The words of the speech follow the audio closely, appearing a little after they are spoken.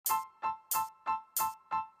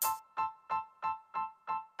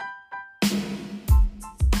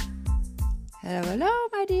Hello, hello,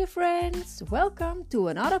 my dear friends. Welcome to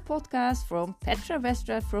another podcast from Petra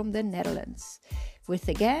Westra from the Netherlands. With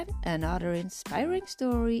again another inspiring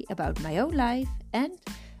story about my own life and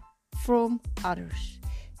from others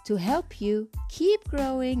to help you keep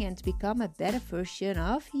growing and become a better version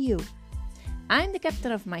of you. I'm the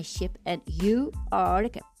captain of my ship and you are the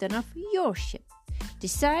captain of your ship.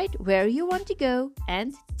 Decide where you want to go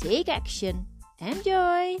and take action.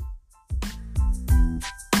 Enjoy!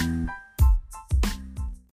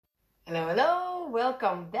 Hello,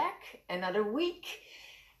 welcome back. Another week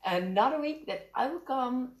that I will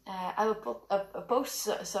come. I will post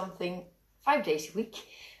something 5 days a week,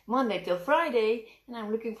 Monday till Friday, and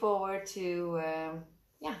I'm looking forward to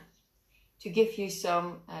give you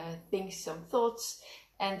some things, some thoughts,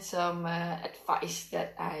 and some advice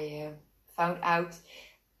that I found out,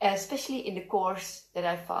 especially in the course that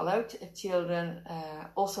I followed. Children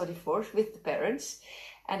also divorced with the parents,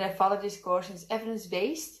 and I followed this course, and it's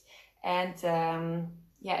evidence-based. And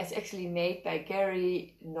it's actually made by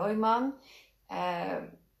Gary Neumann.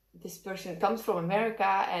 This person comes from America,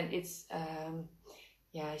 and it's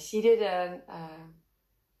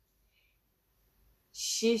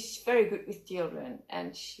she's very good with children,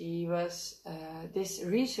 and she was this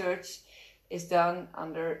research is done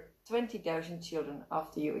under 20,000 children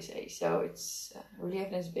of the USA. So it's really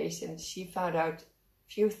evidence-based, and she found out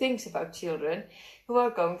few things about children who are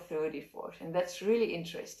going through a divorce, and that's really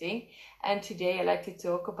interesting. And today I like to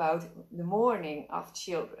talk about the mourning of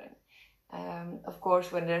children. Of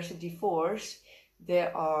course, when there's a divorce,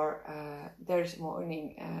 there's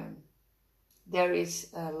mourning. There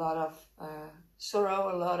is a lot of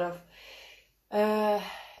sorrow, a lot of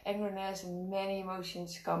angerness, and many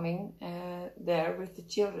emotions coming there with the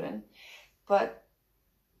children. But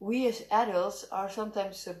we as adults are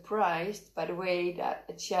sometimes surprised by the way that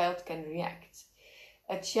a child can react.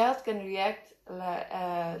 A child can react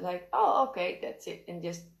like, oh, okay, that's it, and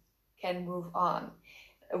just can move on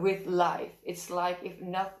with life. It's like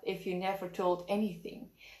if you never told anything.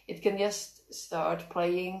 It can just start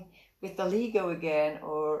playing with the Lego again,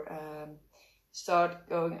 or start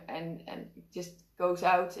going and just goes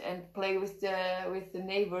out and play with the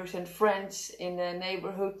neighbors and friends in the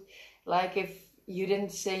neighborhood, like if you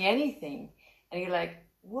didn't say anything. And you're like,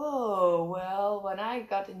 whoa, well, when I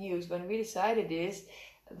got the news, when we decided this,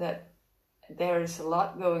 that there's a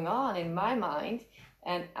lot going on in my mind,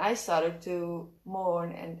 and I started to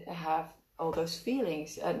mourn and have all those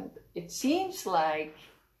feelings. And it seems like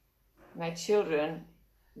my children,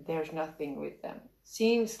 there's nothing with them.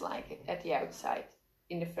 Seems like it at the outside,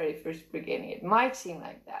 in the very first beginning. It might seem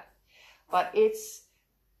like that, but it's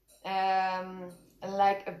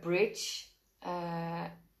like a bridge.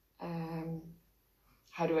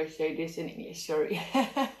 How do I say this in English? Sorry.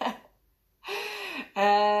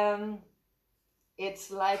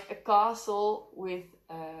 It's like a castle with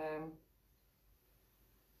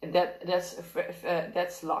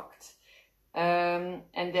that's locked, and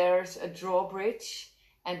there's a drawbridge,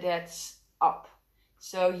 and that's up,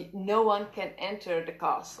 so no one can enter the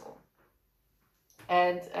castle.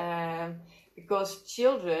 And because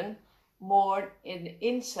children mourn in the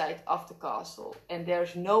inside of the castle, and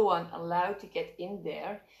there's no one allowed to get in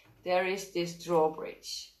there, there is this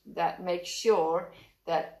drawbridge that makes sure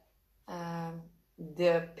that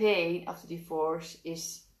the pain of the divorce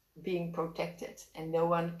is being protected, and no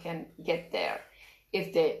one can get there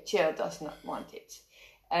if the child does not want it.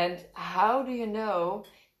 And how do you know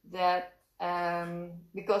that?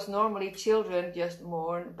 Because normally children just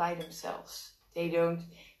mourn by themselves.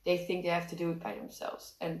 They think they have to do it by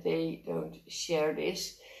themselves, and they don't share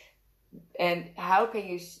this. And how do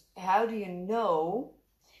you know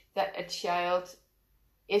that a child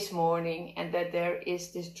is mourning and that there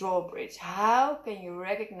is this drawbridge? How can you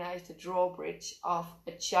recognize the drawbridge of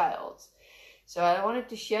a child? So I wanted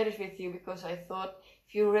to share this with you, because I thought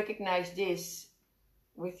if you recognize this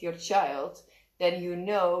with your child, then you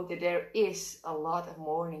know that there is a lot of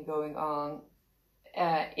mourning going on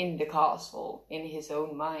in the castle, in his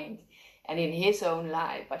own mind and in his own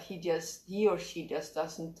life, but he or she just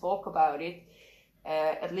doesn't talk about it,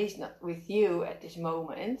 at least not with you at this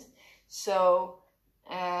moment. So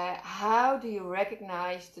how do you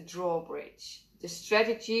recognize the drawbridge, the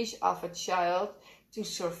strategies of a child to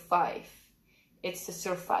survive? It's the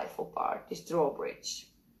survival part, this drawbridge.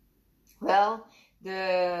 Well,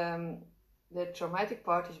 the traumatic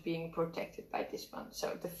part is being protected by this one.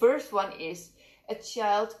 So the first one is a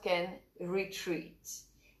child can retreat,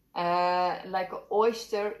 like an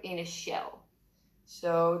oyster in a shell.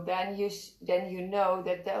 So then you know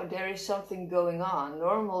that there is something going on.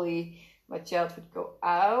 Normally, my child would go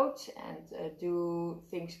out and do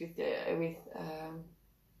things with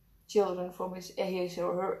children from his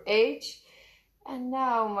or her age. And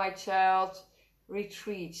now my child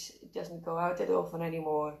retreats. It doesn't go out that often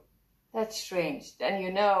anymore. That's strange. Then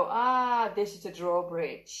you know, this is a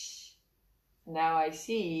drawbridge. Now I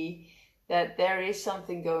see that there is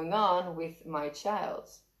something going on with my child.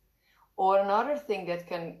 Or another thing that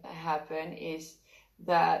can happen is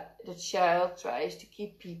that the child tries to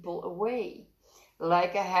keep people away,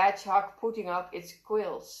 like a hedgehog putting up its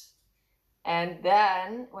quills. And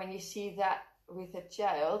then when you see that with a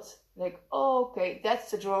child, like, oh, okay,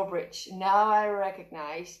 that's the drawbridge. Now I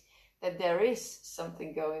recognize that there is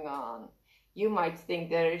something going on. You might think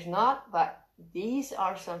there is not, but these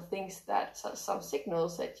are some things that, some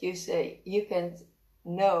signals that you say, you can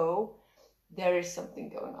know there is something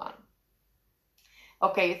going on.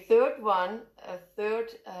 Okay, a third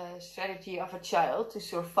strategy of a child to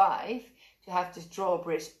survive, to have this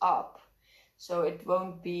drawbridge up, so it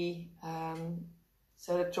won't be,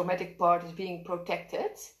 so the traumatic part is being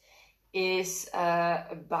protected, is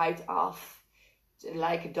a bite off,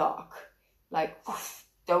 like a dog, like,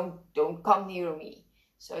 don't come near me.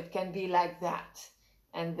 So it can be like that.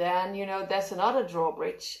 And then, you know, that's another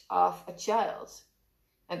drawbridge of a child.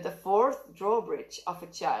 And the fourth drawbridge of a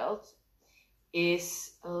child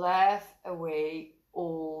is laugh away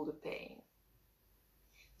all the pain.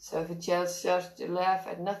 So if a child starts to laugh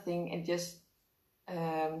at nothing and just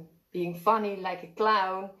being funny like a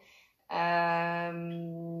clown,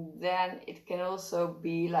 then it can also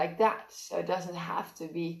be like that. So it doesn't have to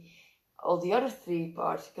be all the other three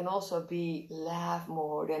parts. It can also be laugh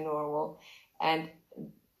more than normal, and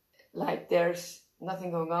like there's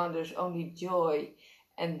nothing going on, there's only joy.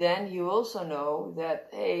 And then you also know that,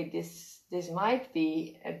 hey, this might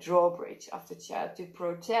be a drawbridge of the child to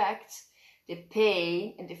protect the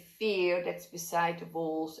pain and the fear that's beside the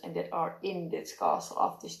walls and that are in this castle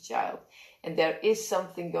of this child. And there is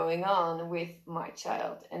something going on with my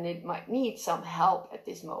child, and it might need some help at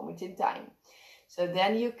this moment in time. So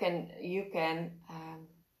then you can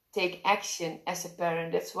take action as a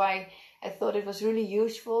parent. That's why I thought it was really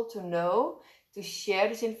useful to know, to share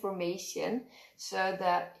this information, so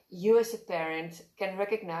that you as a parent can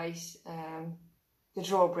recognize the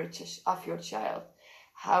drawbridges of your child,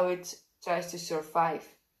 how it tries to survive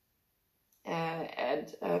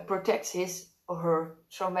and protects his or her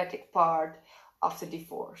traumatic part of the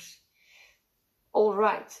divorce. All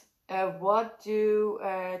right, what do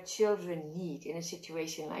children need in a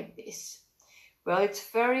situation like this? Well, it's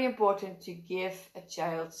very important to give a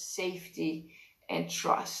child safety and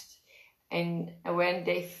trust. And when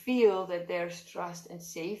they feel that there's trust and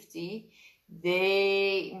safety,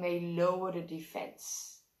 they may lower the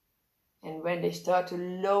defense. And when they start to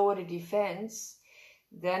lower the defense,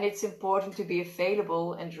 then it's important to be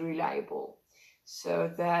available and reliable, so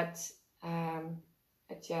that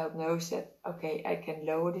a child knows that, okay, I can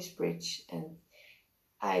lower this bridge and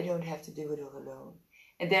I don't have to do it all alone.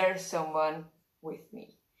 And there is someone with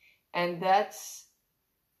me. And that's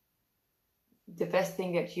the best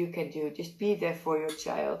thing that you can do. Just be there for your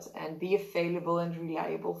child and be available and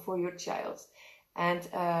reliable for your child. And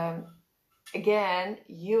again,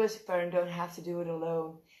 you as a parent don't have to do it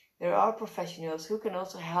alone. There are professionals who can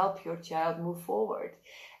also help your child move forward,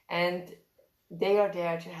 and they are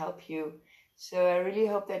there to help you. So I really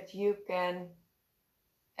hope that you can,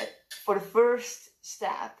 for the first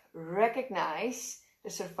step, recognize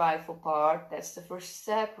the survival part. That's the first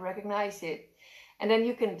step, recognize it. And then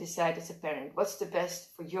you can decide as a parent what's the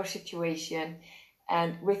best for your situation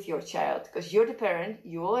and with your child. Because you're the parent,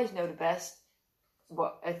 you always know the best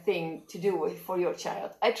thing to do for your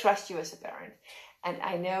child. I trust you as a parent. And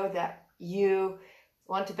I know that you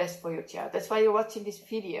want the best for your child. That's why you're watching this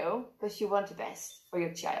video, because you want the best for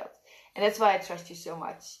your child. And that's why I trust you so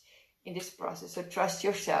much in this process. So trust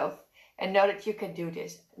yourself and know that you can do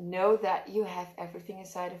this. Know that you have everything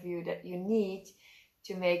inside of you that you need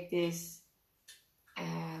to make this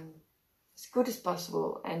as good as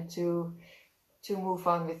possible, and to move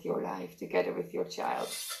on with your life together with your child.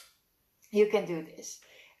 You can do this.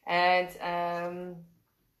 And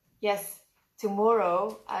yes,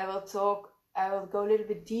 tomorrow I will go a little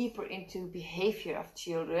bit deeper into behavior of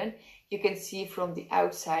children. You can see from the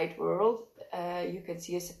outside world, you can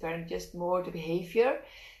see as a parent just more the behavior,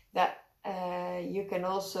 that you can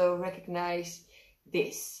also recognize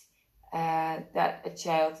this, that a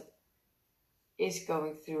child is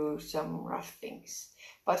going through some rough things.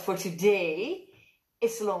 But for today,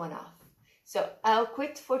 it's long enough. So I'll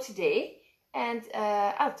quit for today, and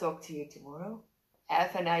I'll talk to you tomorrow.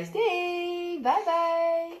 Have a nice day. Bye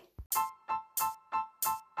bye.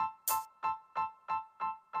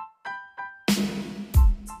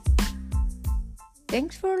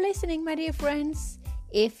 Thanks for listening, my dear friends.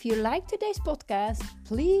 If you like today's podcast,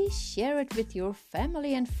 please share it with your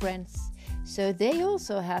family and friends so they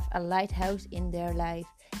also have a lighthouse in their life.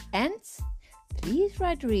 And please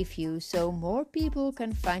write a review so more people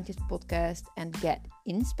can find this podcast and get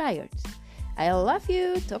inspired. I love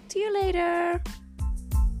you. Talk to you later.